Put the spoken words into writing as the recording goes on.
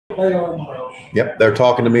Yep, they're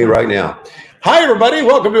talking to me right now. Hi, everybody.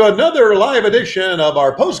 Welcome to another live edition of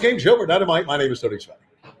our post-game show for Dynamite. My name is Tony Schiavone.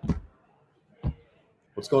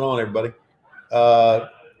 What's going on, everybody?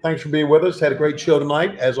 Thanks for being with us. Had a great show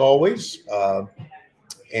tonight, as always,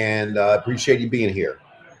 and appreciate you being here.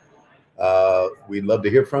 We'd love to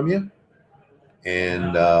hear from you,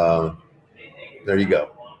 and there you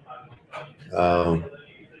go.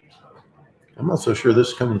 I'm not so sure this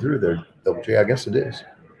is coming through there, Double J. I guess it is.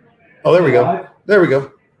 Oh, there we go. There we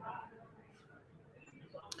go.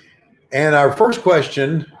 And our first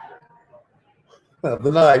question of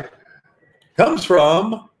the night comes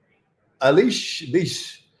from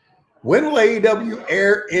Alish. When will AEW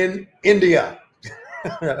air in India?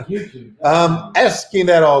 Asking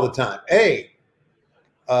that all the time. Hey,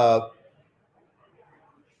 catch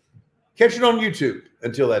it on YouTube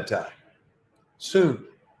until that time. Soon.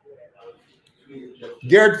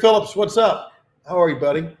 Garrett Phillips, what's up? How are you,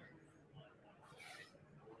 buddy?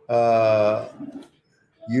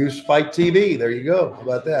 Use Fight TV. There you go. How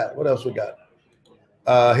about that? What else we got?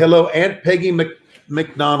 Hello, Aunt Peggy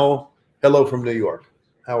McDonald. Hello from New York.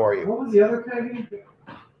 How are you? What was the other Peggy?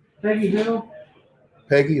 Peggy who?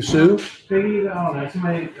 Peggy Sue? Peggy, I don't know.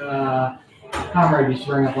 Somebody, comrade used to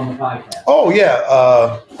bring up on the podcast. Oh,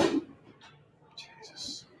 yeah.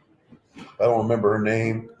 Jesus. I don't remember her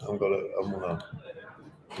name. I'm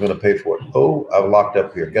gonna pay for it. Oh, I've locked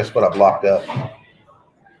up here. Guess what? I've locked up.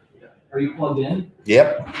 Are you plugged in?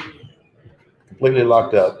 Yep. Completely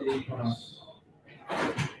locked up.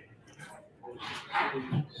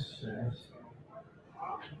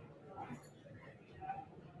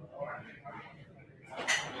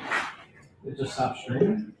 It just stopped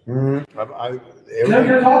streaming? Mm-hmm. No,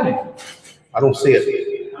 you're talking. I don't see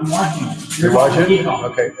it. I'm watching. You're watching?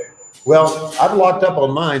 Okay. Well, I've locked up on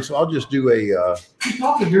mine, so I'll just do a. Keep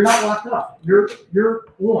talking. You're not locked up. You're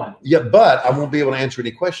on. Yeah, but I won't be able to answer any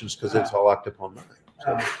questions because it's all locked up on mine.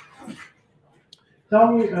 So.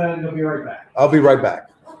 Tell me, you'll be right back. I'll be right back.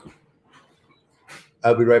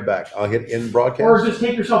 I'll be right back. I'll hit end broadcast. Or just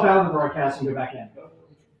take yourself out of the broadcast and go back in.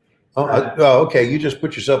 Oh, okay. You just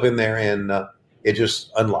put yourself in there and it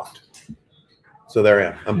just unlocked. So there I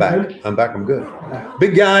am. I'm back. Good? I'm back. I'm good.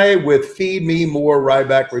 Big guy with Feed Me More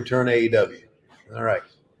Ryback Return AEW. All right.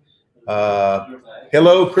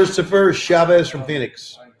 Hello, Christopher Chavez from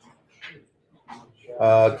Phoenix.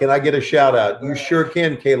 Can I get a shout out? You sure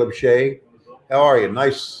can, Caleb Shea. How are you?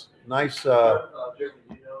 Nice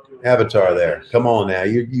avatar there. Come on now.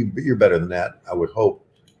 You're better than that, I would hope.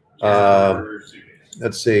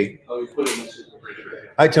 Let's see.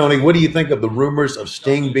 Hi, Tony. What do you think of the rumors of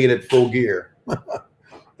Sting being at Full Gear?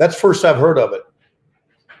 That's first I've heard of it.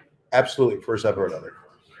 Absolutely first I've heard of it.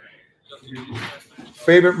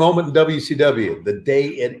 Favorite moment in WCW? The day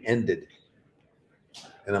it ended.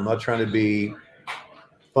 And I'm not trying to be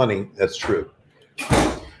funny. That's true.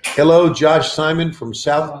 Hello, Josh Simon from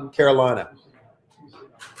South Carolina.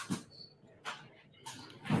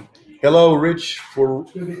 Hello, Rich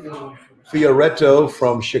Fioretto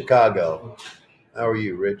from Chicago. How are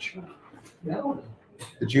you, Rich?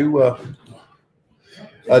 Did you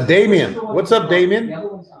Damien, what's up, Damien?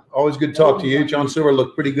 Always good to talk to you. John Silver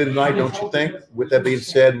looked pretty good tonight, don't you think? With that being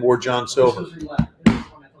said, more John Silver.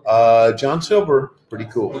 John Silver, pretty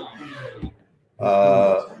cool.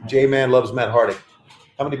 J-Man loves Matt Hardy.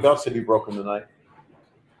 How many belts have you broken tonight?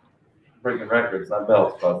 Breaking records, not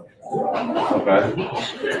belts, but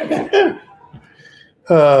okay.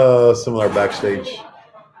 Some of our backstage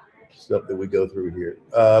stuff that we go through here.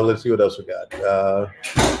 Let's see what else we got.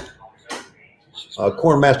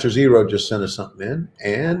 Cornmaster Zero just sent us something in,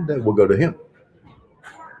 and we'll go to him.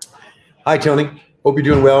 Hi, Tony. Hope you're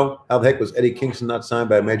doing well. How the heck was Eddie Kingston not signed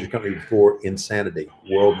by a major company before Insanity?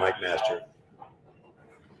 World Mike Master.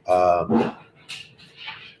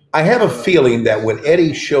 I have a feeling that when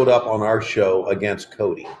Eddie showed up on our show against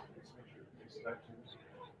Cody,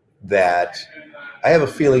 that I have a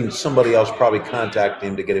feeling somebody else probably contacted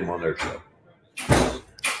him to get him on their show.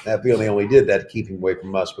 I feel they only did that to keep him away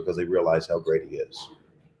from us because they realize how great he is.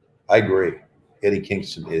 I agree. Eddie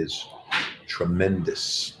Kingston is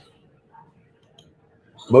tremendous.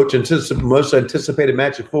 Most anticipated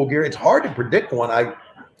match at Full Gear. It's hard to predict one. I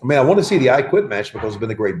want to see the I Quit match because it's been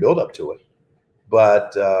a great build-up to it.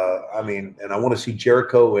 But, and I want to see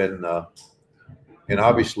Jericho and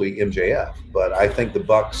obviously MJF. But I think the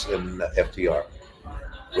Bucks and FTR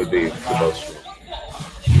would be the most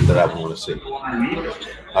that I would want to see.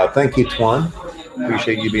 Thank you, Twan.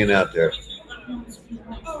 Appreciate you being out there.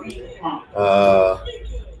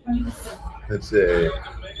 Let's see.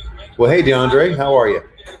 Well, hey, DeAndre, how are you?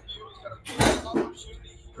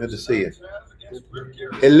 Good to see you.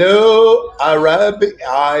 Hello, Arabic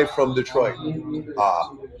Eye from Detroit.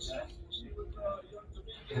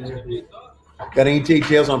 Got any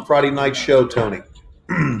details on Friday night show, Tony?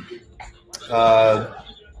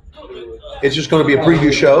 It's just going to be a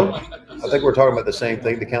preview show. I think we're talking about the same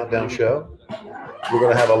thing, the countdown show. We're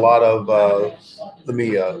going to have a lot of,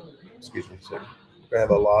 excuse me, sir. We're going to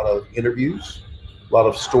have a lot of interviews, a lot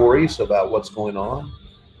of stories about what's going on.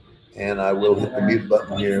 And I will hit the mute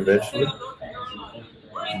button here eventually.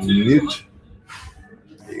 Mute.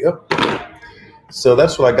 There you go. So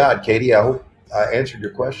that's what I got, Katie. I hope I answered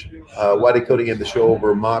your question. Why did Cody end the show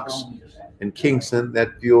over Mox and Kingston?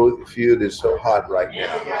 That feud is so hot right now.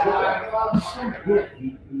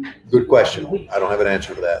 Good question. I don't have an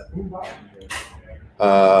answer for that.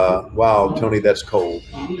 Wow, Tony, that's cold.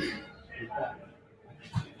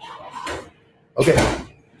 Okay.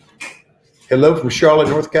 Hello from Charlotte,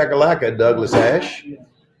 North Kakalaka, Douglas Ash.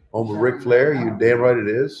 Home of Ric Flair. You damn right it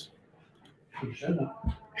is.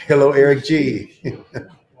 Hello, Eric G.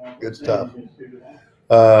 Good stuff.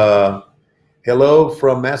 Hello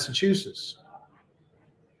from Massachusetts.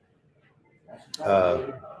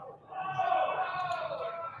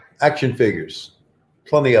 Action figures.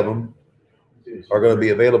 Plenty of them are going to be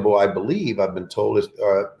available, I believe. I've been told.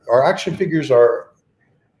 Our action figures are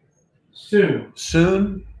soon.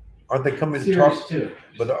 Soon? Aren't they coming? Series 2.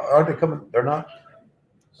 But aren't they coming? They're not.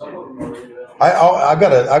 I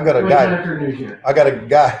got a guy. I got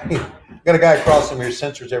a guy across from here who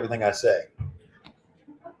censors everything I say.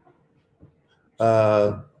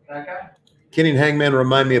 Kenny and Hangman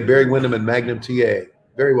remind me of Barry Windham and Magnum TA.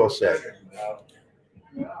 Very well said.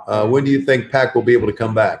 When do you think Pac will be able to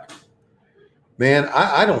come back? Man,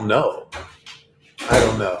 I don't know. I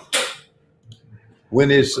don't know. When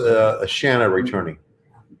is Shanna returning?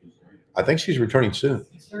 I think she's returning soon.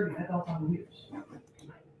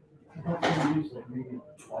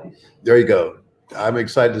 There you go. I'm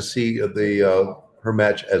excited to see her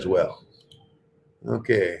match as well.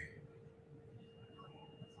 Okay.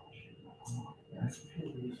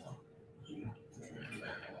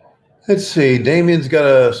 Let's see. Damien's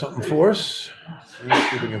got something for us. Let's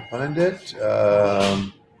see if we can find it.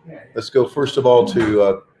 Let's go first of all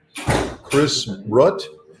to Chris Rutt.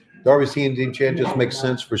 Darby's TNT champ just makes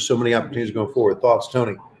sense for so many opportunities going forward. Thoughts,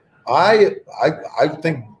 Tony? I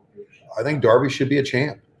think Darby should be a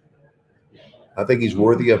champ. I think he's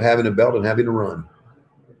worthy of having a belt and having a run.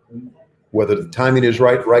 Whether the timing is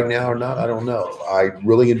right now or not, I don't know. I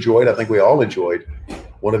really enjoyed. I think we all enjoyed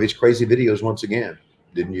one of his crazy videos once again.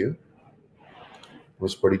 Didn't you? It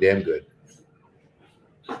was pretty damn good.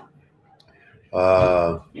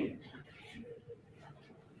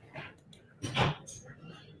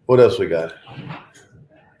 What else we got?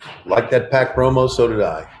 Like that Pac promo, so did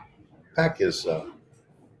I. Pac is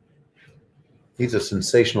he's a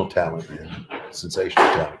sensational talent, man. Sensational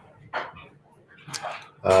talent.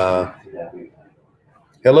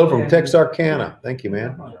 Hello from Texarkana. Thank you,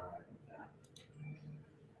 man.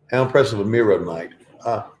 How impressive a Miro tonight.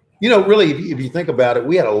 Really, if you think about it,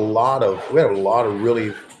 we had a lot of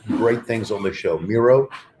really great things on the show. Miro.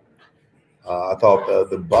 I thought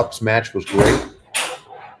the Bucks match was great.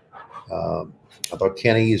 I thought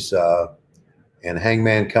Kenny's and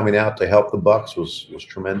Hangman coming out to help the Bucks was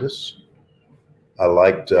tremendous. I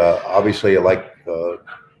liked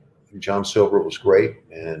John Silver was great,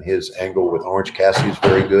 and his angle with Orange Cassidy is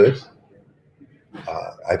very good.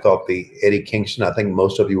 I thought the Eddie Kingston, I think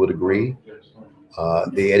most of you would agree,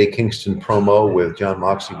 the Eddie Kingston promo with John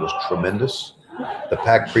Moxley was tremendous. The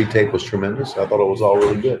Pac pre-tape was tremendous. I thought it was all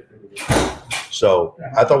really good. So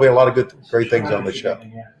I thought we had a lot of great things on the show.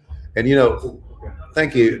 And,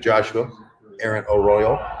 thank you, Joshua, Aaron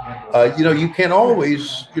O'Royal. You're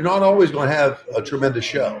not always going to have a tremendous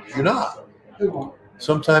show. You're not.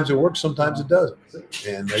 Sometimes it works, sometimes it doesn't.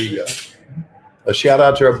 And there you go. A shout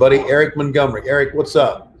out to our buddy, Eric Montgomery. Eric, what's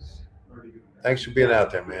up? Thanks for being out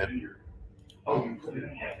there, man.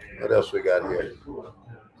 What else we got here?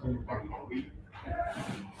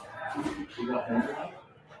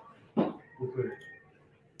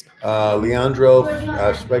 Leandro, I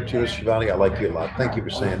respect you, Schiavone. I like you a lot. Thank you for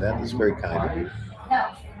saying that. That's very kind of you.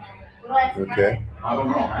 Okay.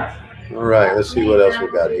 All right. Let's see what else we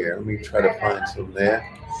got here. Let me try to find some there.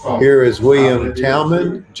 Here is William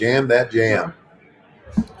Talman. Jam that jam.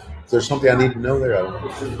 Is there something I need to know there? I don't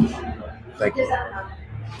know. Thank you.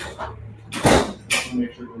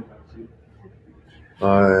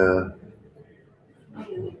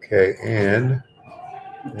 Okay. And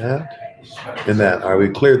that. And that. All right, we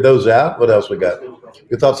cleared those out. What else we got?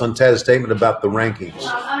 Your thoughts on Taz's statement about the rankings?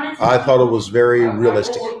 I thought it was very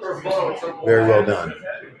realistic. Very well done.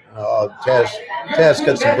 Taz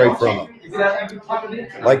got some great promo.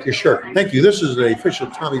 Like your shirt. Thank you. This is the official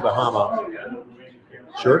Tommy Bahama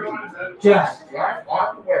shirt. Yeah.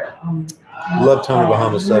 Love Tommy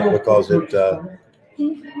Bahama stuff because it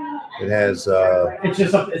has It's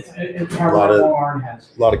just it's a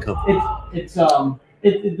lot of comfort. This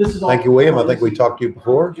is all. Thank you, William. I think we talked to you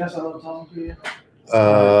before. Yes, I love talking to you.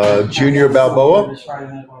 Junior Balboa.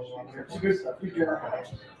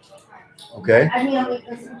 Okay.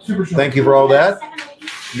 Thank you for all that.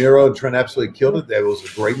 Miro and Trent absolutely killed it. That was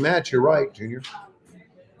a great match. You're right, Junior.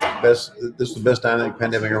 This is the best dynamic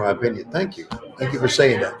pandemic in my opinion. Thank you. Thank you for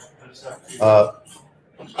saying that.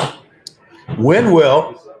 When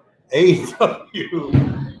will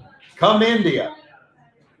AEW come India?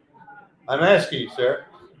 I'm asking you, sir.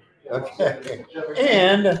 Okay.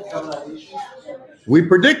 And we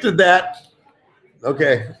predicted that.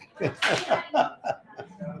 Okay.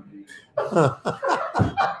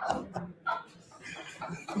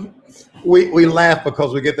 We laugh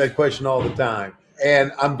because we get that question all the time.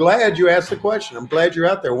 And I'm glad you asked the question. I'm glad you're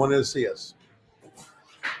out there wanting to see us.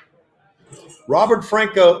 Robert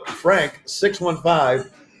Frank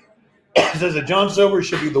 615 says that John Silver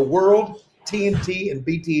should be the world TNT and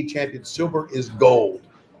BTE champion. Silver is gold.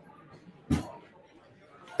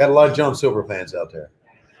 Got a lot of John Silver fans out there.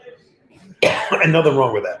 And nothing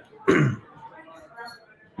wrong with that.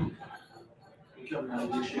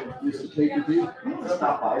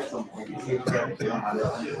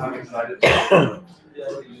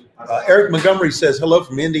 Eric Montgomery says, hello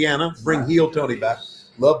from Indiana. Bring heel Tony back.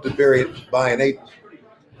 Love to buy an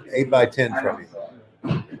 8x10 from you.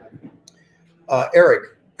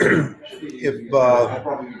 Eric, if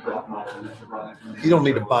you don't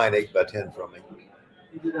need to buy an 8x10 from me.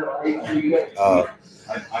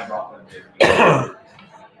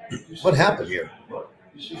 What happened here?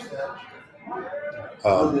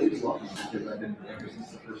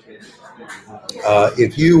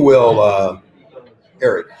 If you will,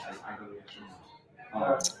 Eric,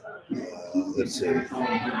 let's see. If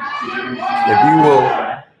you will,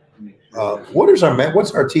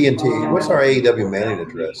 what's our TNT? What's our AEW mailing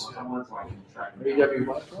address?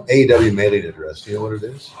 AEW mailing address. Do you know what it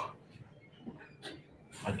is?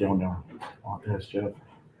 I don't know. I'll ask Jeff.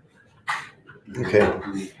 Okay.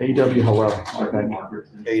 AEW hello. Okay.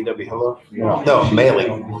 AEW hello? Yeah. No,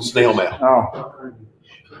 mailing. Snail mail. Oh.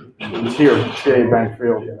 It's here. CA Bank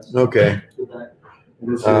Field. Okay. It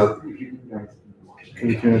is here. Can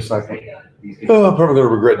you give me a second? Oh, I'm probably going to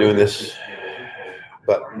regret doing this.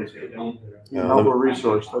 But Helper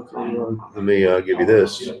resource. That's let me give you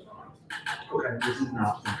this.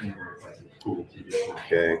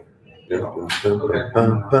 Okay.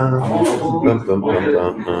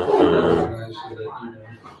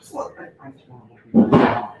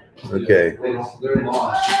 Okay.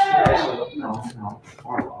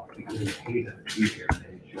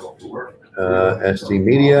 SD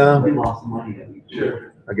Media.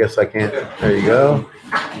 I guess I can't. There you go.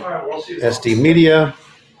 SD Media.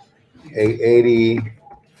 880.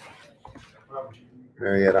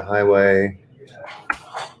 Marietta Highway.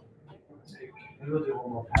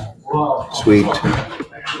 Sweet.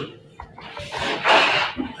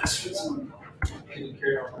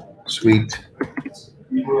 Sweet.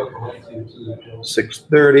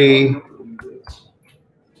 630.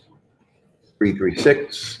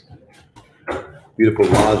 336. Beautiful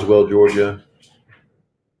Roswell, Georgia.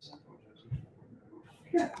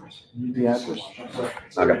 the address.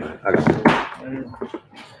 I got mine.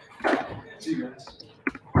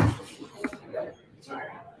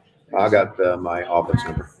 I got my office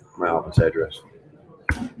number, my office address.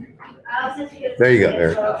 There you go,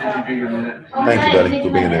 Eric. Thank you, buddy, for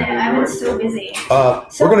being there. I was so busy.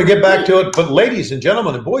 We're going to get back to it, but ladies and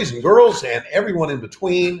gentlemen, and boys and girls, and everyone in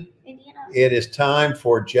between, it is time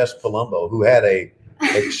for Jess Palumbo, who had a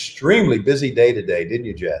extremely busy day today, didn't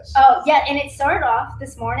you, Jess? Oh, yeah, and it started off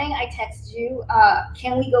this morning. I texted you,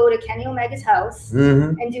 can we go to Kenny Omega's house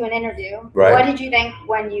and do an interview? Right. What did you think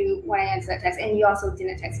when I answered that text? And you also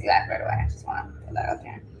didn't text me back right away. I just want to put that out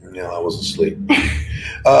there. No, I was asleep. It's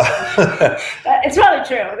probably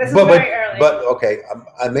true. This is very early. But okay,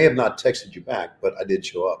 I may have not texted you back, but I did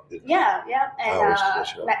show up. Yeah. I And always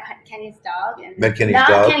show up. met Kenny's dog. And Met Kenny's not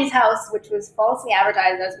dog. Kenny's house, which was falsely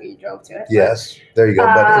advertised as we drove to it. Yes, there you go.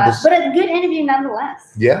 But it was, but a good interview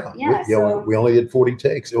nonetheless. yeah, Yeah, so- we only did 40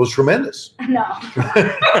 takes. It was tremendous. No.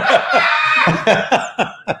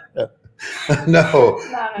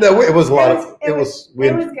 No, it was a lot of. It was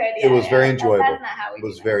good. It was very enjoyable. That's not how we It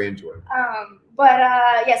was do very enjoyable. But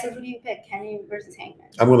yeah. So who do you pick, Kenny versus Hangman?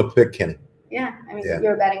 I'm going to pick Kenny. Yeah, I mean Yeah.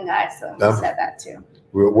 you're a betting guy, so you said that too.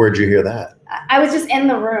 Where'd you hear that? I was just in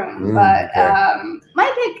the room, but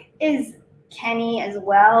my pick is Kenny as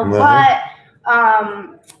well. But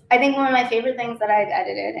I think one of my favorite things that I've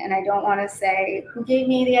edited, and I don't want to say who gave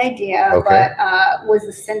me the idea, but was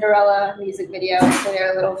the Cinderella music video for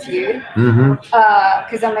their little feud.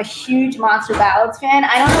 Because I'm a huge Monster Ballads fan.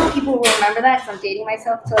 I don't know if people will remember that because I'm dating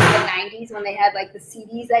myself to like the 90s when they had like the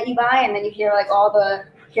CDs that you buy and then you hear like all the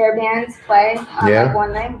hair bands play on like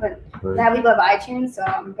one thing. But now we love iTunes, so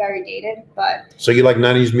I'm very dated. But so you like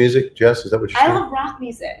 90s music, Jess? Is that what you're saying? I love rock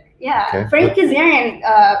music. Yeah, Frank Kazarian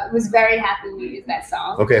was very happy we used that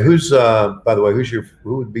song. Okay, who's by the way,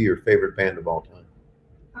 who would be your favorite band of all time?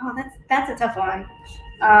 Oh, that's a tough one.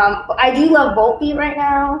 I do love Volbeat right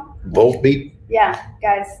now. Volbeat? Yeah,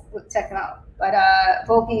 guys, check them out. But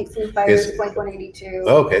Volbeat, Foo Fighters, Blink-182.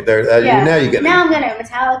 Okay, there. Now you get. Now I'm gonna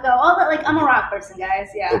Metallica. All that, like I'm a rock person, guys.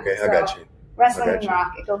 Yeah. Okay, I got you. Wrestling and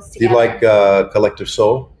rock, it goes together. Do you like Collective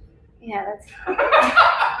Soul? Yeah, that's.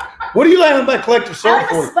 What are you laughing about Collective Soul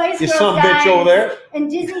for? You some bitch over there. And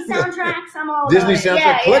Disney soundtracks, I'm all Disney about soundtrack.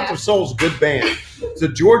 Yeah, Collective Soul's a good band. It's a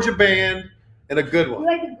Georgia band and a good one. You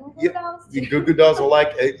like the Goo Goo Dolls? The Goo Goo Dolls are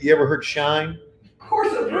like. You ever heard Shine? Of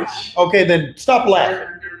course I do. Okay, then stop laughing.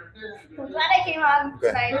 I'm glad I came on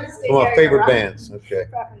tonight. One of my favorite bands. Okay.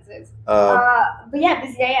 Preferences. But yeah,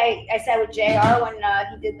 this day I sat with JR when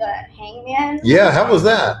he did the Hangman. Yeah, how was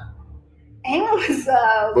that? Hangman was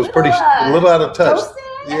a little out of touch. Toasted?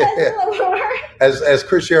 Yeah. As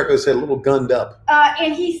Chris Jericho said, a little gunned up.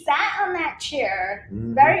 And he sat on that chair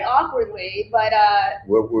very awkwardly, but I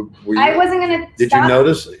wasn't gonna. Did you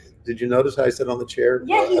notice? Did you notice how I sat on the chair?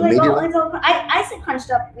 Yeah, he like I sit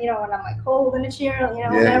crunched up, when I'm like cold in the chair,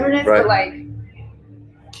 whatever it is. But like,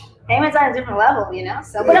 Heyman's on a different level,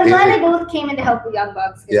 So, but I'm glad they both came in to help the Young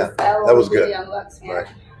Bucks. Yeah, that was good. The Young Bucks, man. Right.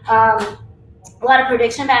 A lot of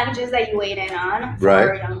prediction packages that you weighed in on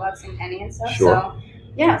for Young Bucks and Kenny and stuff. Sure. So,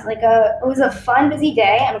 yeah, it was a fun, busy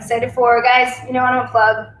day. I'm excited for guys. I'm gonna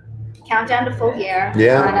plug Countdown to Full Gear.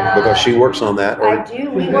 Yeah, because she works on that. I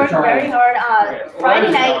do. We work very hard on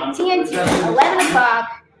Friday night, TNT, 11 o'clock.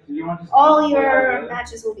 All your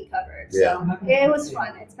matches will be covered. So it was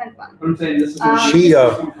fun. It's been fun.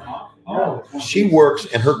 She works,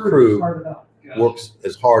 and her crew works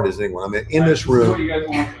as hard as anyone. I mean, in this room,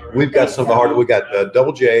 we've got some of the hard. We got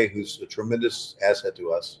Double J, who's a tremendous asset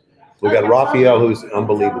to us. We got Raphael, who's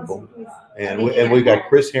unbelievable, and we've got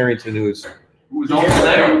Chris Harrington, who's over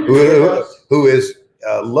there, who is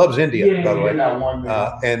loves India, by the way.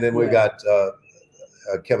 And then we got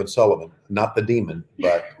Kevin Sullivan, not the Demon,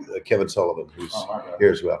 but Kevin Sullivan, who's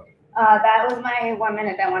here as well. That was my 1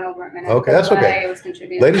 minute. That went over a minute. Okay, that's okay.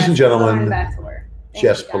 Ladies and gentlemen,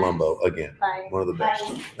 Jess Palumbo again. Bye. One of the best.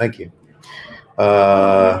 Bye. Thank you.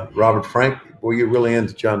 Robert Frank, were you really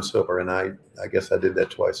into John Silver? And I guess I did that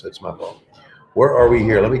twice. That's my fault. Where are we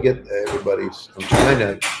here? Let me get everybody's. I'm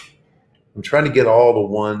trying to get all the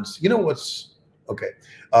ones. You know what's okay?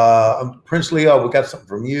 Prince Leo, we got something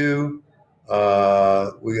from you.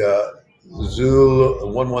 We got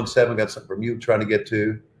Zul 117 got something from you. Trying to get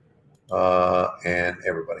to, and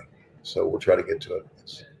everybody. So we'll try to get to it.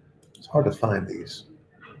 It's hard to find these.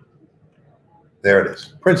 There it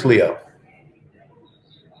is. Prince Leo.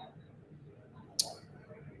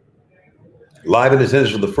 Live in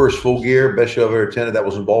attendance for the first Full Gear. Best show I've ever attended. That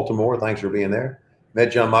was in Baltimore. Thanks for being there.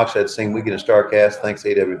 Met John Moxley that same weekend in StarCast. Thanks,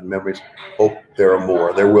 AEW, for memories. Hope there are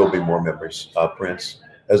more. There will be more memories, Prince.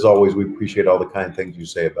 As always, we appreciate all the kind things you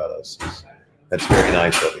say about us. That's very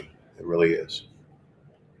nice of you. It really is.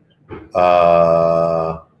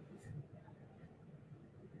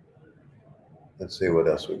 Let's see what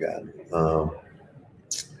else we got.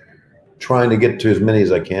 Trying to get to as many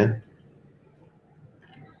as I can.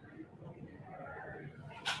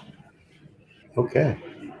 Okay.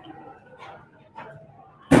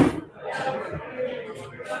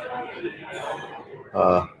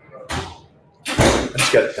 I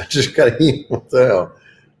just got to eat. What the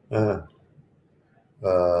hell?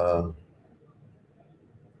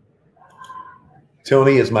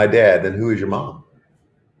 Tony is my dad. Then who is your mom?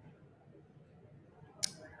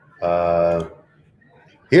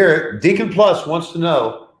 Here, Deacon Plus wants to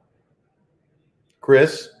know,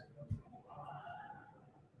 Chris.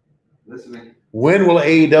 Listening. When will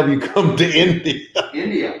AEW come to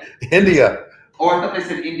India? India. Or I thought they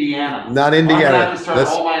said Indiana. Not Indiana. I'm going to have to start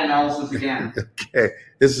all my analysis again. Okay.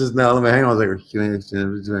 This is now, let me hang on a second.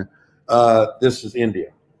 This is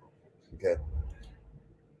India. Okay.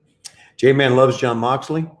 J-Man loves John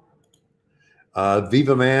Moxley.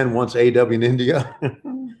 Viva Man wants AEW in India.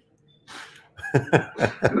 I'm going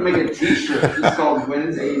to make a t-shirt. It's called When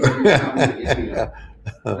is AEW coming to India?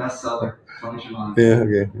 Bestseller. Tony Schiavone. Yeah,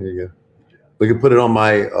 okay, there you go. We can put it on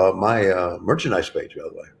my merchandise page, by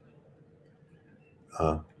the way.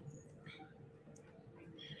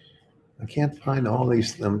 I can't find all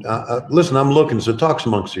these. Listen, I'm looking, so talk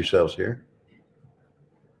amongst yourselves here.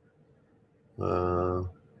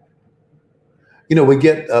 We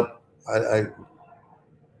get up. I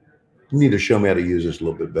you need to show me how to use this a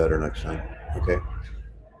little bit better next time. Okay.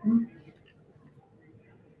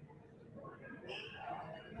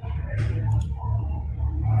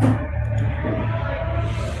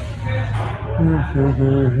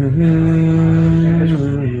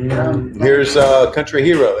 Here's Country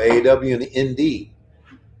Hero, AEW and ND.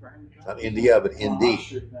 Not India, but ND.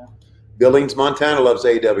 Billings, Montana loves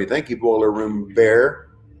AEW. Thank you, Boiler Room Bear,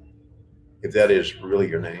 if that is really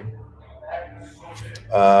your name.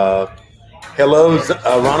 Hello,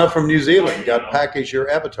 Rana from New Zealand. Got packaged your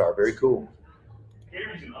avatar. Very cool.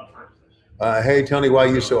 Hey, Tony, why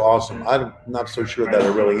are you so awesome? I'm not so sure that I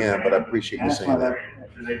really am, but I appreciate you saying that.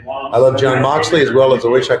 I love John Moxley as well as I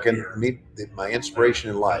wish I can meet my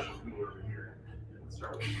inspiration in life.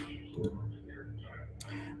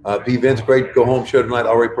 P. Vince, great go home show tonight.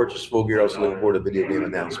 Already purchased full gear. I was looking forward to video game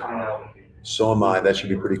announcement. So am I. That should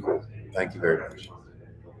be pretty cool. Thank you very much.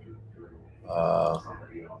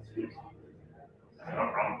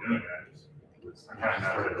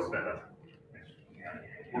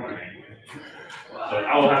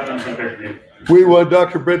 We want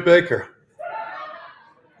Dr. Britt Baker.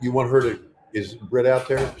 You want her to? Is Britt out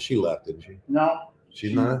there? She left, didn't she? No.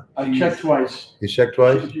 She's not. I checked twice. You checked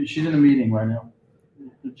twice? She's in a meeting right now.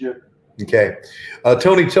 Legit. Okay.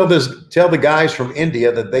 Tony, tell the guys from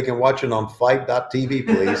India that they can watch it on fight.tv,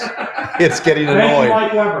 please. It's getting annoying.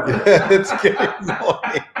 It's getting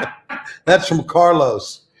annoying. That's from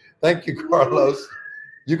Carlos. Thank you, Carlos.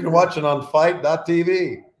 You can watch it on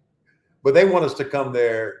fight.tv. But they want us to come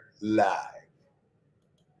there live.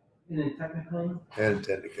 And technically? And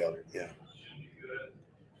technically, yeah.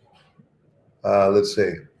 Let's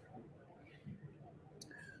see.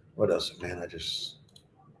 What else, man?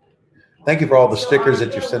 Thank you for all the stickers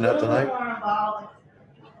that you sent out tonight.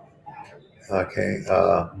 Okay.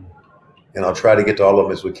 And I'll try to get to all of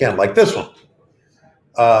them as we can, like this one.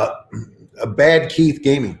 A Bad Keith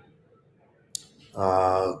Gaming,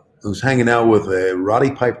 who's hanging out with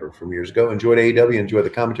Roddy Piper from years ago. Enjoyed AEW, enjoyed the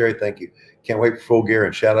commentary. Thank you. Can't wait for full gear,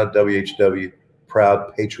 and shout out WHW,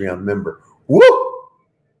 proud Patreon member. Woo!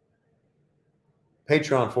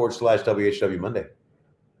 Patreon.com/WHW Monday.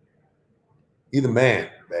 You the man,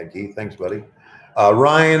 Bad Keith. Thanks, buddy.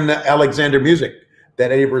 Ryan Alexander Music.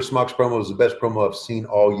 That Eddie vs. Mox promo was the best promo I've seen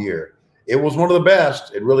all year. It was one of the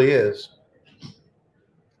best. It really is.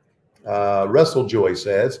 Russell Joy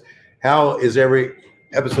says, how is every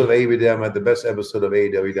episode of AEW Dynamite the best episode of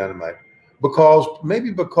AEW Dynamite? Because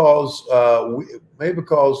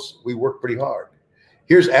we work pretty hard.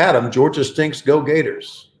 Here's Adam. Georgia stinks. Go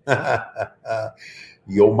Gators.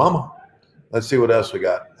 Yo mama. Let's see what else we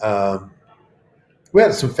got. We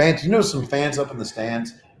had some fans. Some fans up in the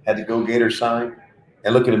stands had the Go Gators sign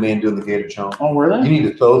and looking at me and doing the Gator chomp. Oh, were they? You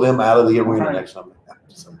need to throw them out of the arena next time.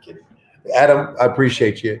 I'm kidding. Adam, I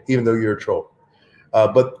appreciate you, even though you're a troll.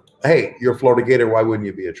 But hey, you're a Florida Gator. Why wouldn't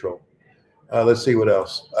you be a troll? Let's see what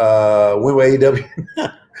else. When AEW.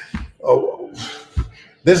 Oh,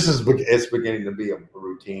 it's beginning to be a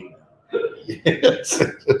routine. It's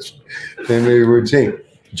a routine.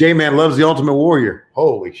 J-Man loves the Ultimate Warrior.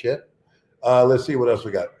 Holy shit. Let's see what else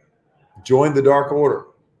we got. Join the Dark Order.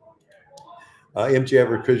 MJF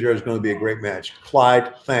or Kuzar is going to be a great match.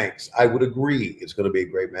 Clyde, thanks. I would agree it's going to be a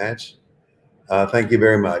great match. Thank you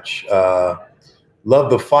very much. Love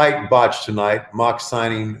the fight botch tonight. Mock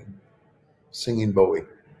singing Bowie.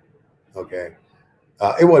 Okay.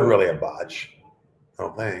 It wasn't really a botch, I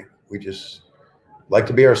don't think. We just like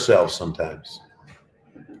to be ourselves sometimes.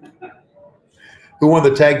 Who won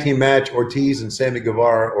the tag team match? Ortiz and Sammy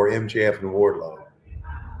Guevara or MJF and Wardlow?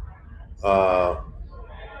 The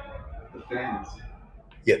fans.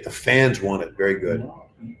 Yeah, the fans won it. Very good.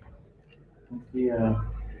 The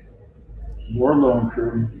Wardlow and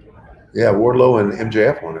crew. Yeah, Wardlow and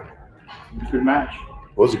MJF won it. Good match.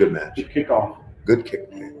 It was a good match. Good kickoff. Good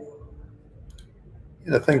kick.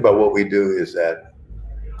 The thing about what we do is that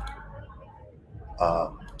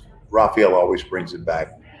Raphael always brings it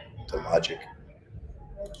back to logic.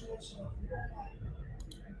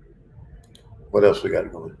 What else we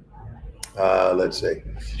got going? Let's see.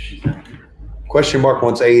 Question mark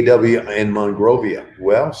wants AEW in Monrovia.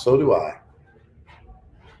 Well, so do I.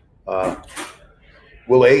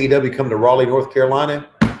 Will AEW come to Raleigh, North Carolina?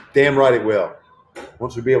 Damn right it will.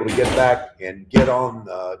 Once we be able to get back and get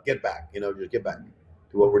back. Just get back.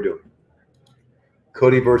 to what we're doing.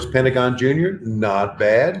 Cody versus Pentagon Jr., not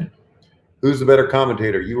bad. Who's the better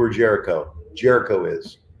commentator, you or Jericho? Jericho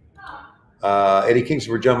is. Eddie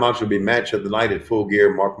Kingston for John Moxley will be match of the night at Full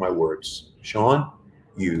Gear. Mark my words. Sean,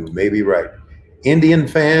 you may be right. Indian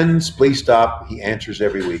fans, please stop. He answers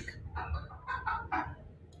every week.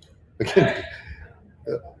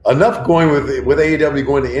 Enough going with AEW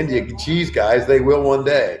going to India. Geez, guys, they will one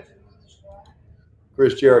day.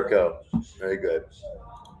 Chris Jericho, very good.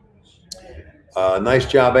 Nice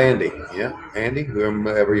job, Andy. Yeah, Andy,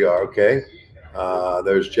 whoever you are. Okay.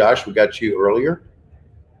 There's Josh. We got you earlier.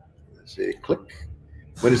 Let's see. Click.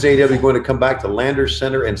 When is AEW going to come back to Landers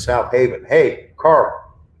Center in South Haven? Hey, Carl.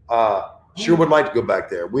 Sure would like to go back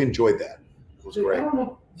there. We enjoyed that. It was great. I don't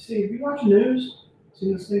know. See, if you watch the news,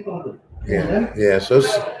 see this thing called the pandemic? Yeah.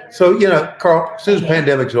 So you know, Carl, as soon as the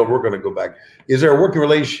pandemic's over, we're going to go back. Is there a working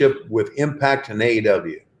relationship with Impact and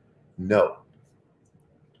AEW? No.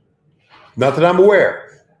 Not that I'm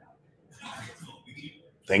aware.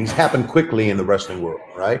 Things happen quickly in the wrestling world,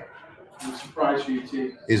 right? I'm surprised for you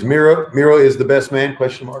too. Is Miro is the best man?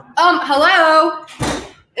 Question mark. Hello.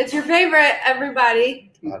 It's your favorite, everybody.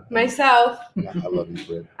 Myself. I love you,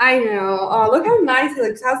 Fred. I know. Oh, look how nice it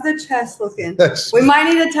looks. How's the chest looking? We might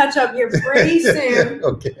need to touch up here pretty soon.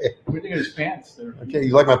 Okay. What do you think of his pants there? Okay,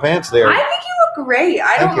 you like my pants there? I think you look great.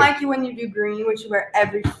 I Thank don't you. like you when you do green, which you wear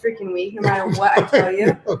every freaking week, no matter what I tell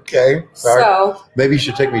you. Okay. Sorry. So Maybe you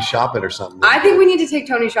should take me shopping or something. I think we need to take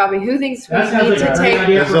Tony shopping. Who thinks we That sounds need like to a great take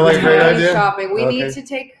idea. That sounds like a great Tony idea. shopping? We Okay. need to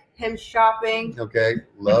take him shopping. Okay.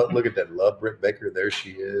 Look at that. Love Britt Baker. There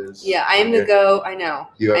she is. Yeah, I am the go. I know.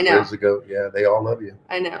 You I have know. friends to go. Yeah, they all love you.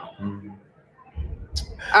 I know. Mhm.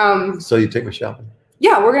 So you take me shopping?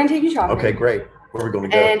 Yeah, we're gonna take you shopping. Okay, great. Where are we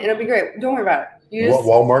going to go? And it'll be great. Don't worry about it. You just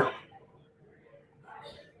Walmart?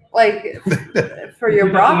 like for your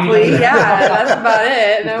broccoli, yeah, that's about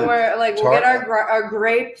it. And then we'll get our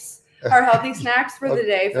grapes, our healthy snacks for the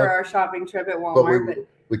day for our shopping trip at Walmart. But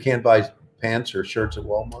we can't buy pants or shirts at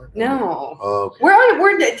Walmart? no, Okay.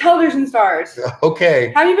 we're television stars.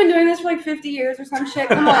 Okay. Have you been doing this for like 50 years or some shit?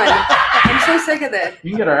 Come on, I'm so sick of this.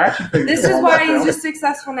 You can get our action figures. This is why he's just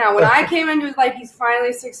successful now. When I came into his life, he's finally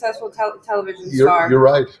a successful television star. You're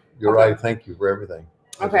right. You're Okay. right. Thank you for everything.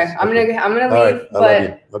 Okay, I'm gonna leave, All right, I love but you.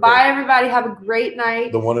 Okay. bye everybody. Have a great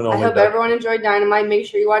night. The one and I only. hope Doc. everyone enjoyed Dynamite. Make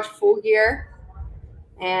sure you watch Full Gear,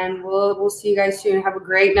 and we'll see you guys soon. Have a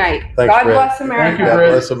great night. Thanks, God Fred. bless Thank America. you, God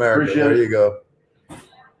Fred. bless America. Appreciate There it. you go.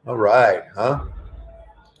 All right, huh?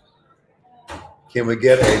 Can we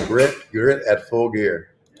get a Brit at Full Gear?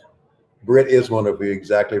 Brit is one of you,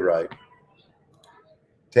 exactly right.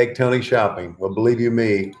 Take Tony shopping. Well, believe you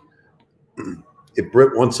me, if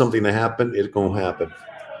Brit wants something to happen, it's going to happen.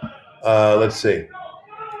 Let's see.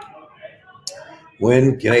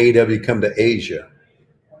 When can AEW come to Asia?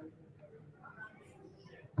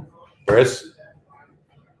 Chris?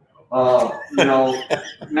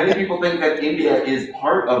 Many people think that India is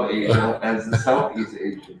part of Asia as the Southeast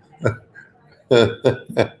Asian.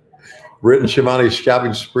 Brit and Schiavone's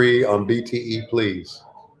shopping spree on BTE, please.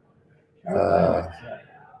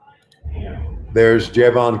 There's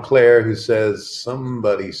Javon Claire who says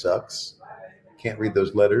somebody sucks. Can't read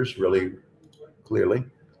those letters really clearly.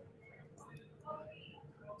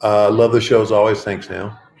 Love the show as always. Thanks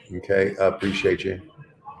now. Okay. I appreciate you.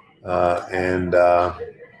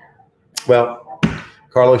 Well,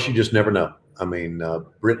 Carlos, you just never know. I mean,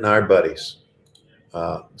 Britt and I are buddies.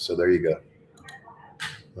 So there you go.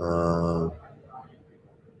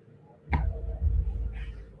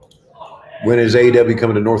 When is AEW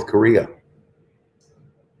coming to North Korea?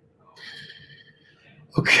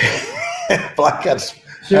 Okay. Black Cat's.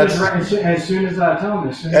 As soon as I tell him,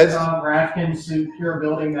 as soon as Rafkin secure a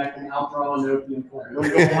building that can outdraw an opium flare. It'll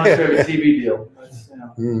go on to a TV deal.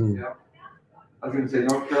 Yeah. I was going to say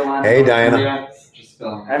North Carolina. Hey, North Diana. Korea, just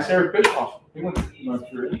Ask Eric Bischoff. He went to North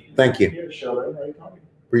Korea. Thank He you. had a show there. Right?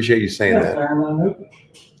 Appreciate you saying that.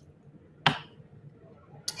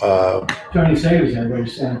 Tony Savers, everybody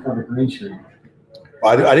standing in front of a green screen.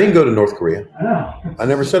 I didn't go to North Korea. I know. I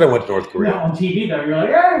never said I went to North Korea. No, on TV though, you're like,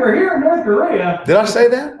 hey, we're here in North Korea. Did I say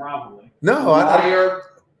that? Probably. No, I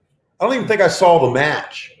don't even think I saw the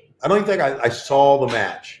match. I don't even think I saw the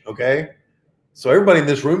match. Okay. So everybody in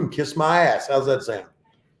this room kissed my ass. How's that sound?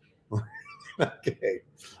 Okay.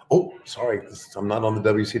 Oh, sorry. I'm not on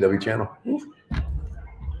the WCW channel.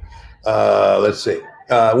 Let's see.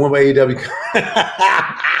 When will AEW?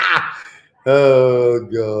 Oh,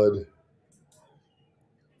 God.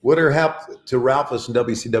 What happened to Ralphus in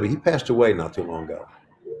WCW? He passed away not too long ago,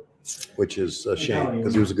 which is a shame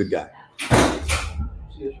because he was a good guy.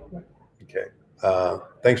 Okay.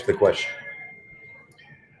 Thanks for the question.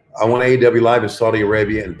 I want AEW live in Saudi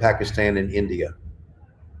Arabia and Pakistan and India.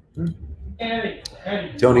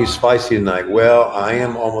 Tony's spicy tonight. Well, I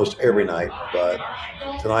am almost every night, but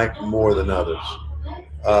tonight more than others.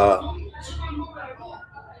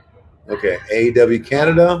 Okay, AEW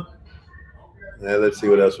Canada. Let's see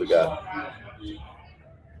what else we got.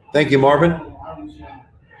 Thank you, Marvin.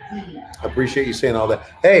 I appreciate you saying all that.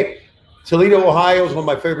 Hey, Toledo, Ohio is one of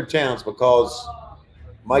my favorite towns because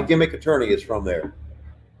my gimmick attorney is from there.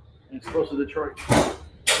 It's close to Detroit.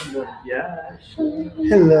 Yeah.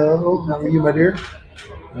 Hello, how are you, my dear?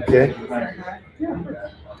 Okay.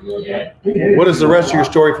 What is the rest of your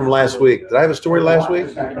story from last week? Did I have a story last week?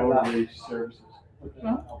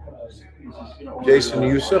 Jason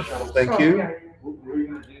Yusuf, thank you.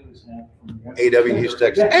 AEW Houston,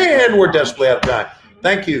 Texas. And we're desperately out of time.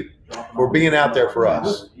 Thank you for being out there for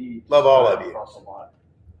us. Love all of you.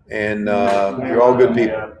 And you're all good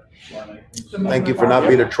people. Thank you for not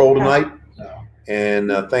being a troll tonight.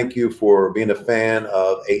 And thank you for being a fan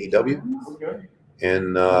of AEW.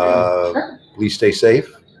 And please stay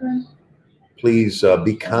safe. Please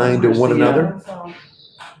be kind to one another.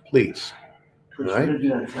 Please. All right?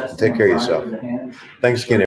 Take care of yourself. Thanks again.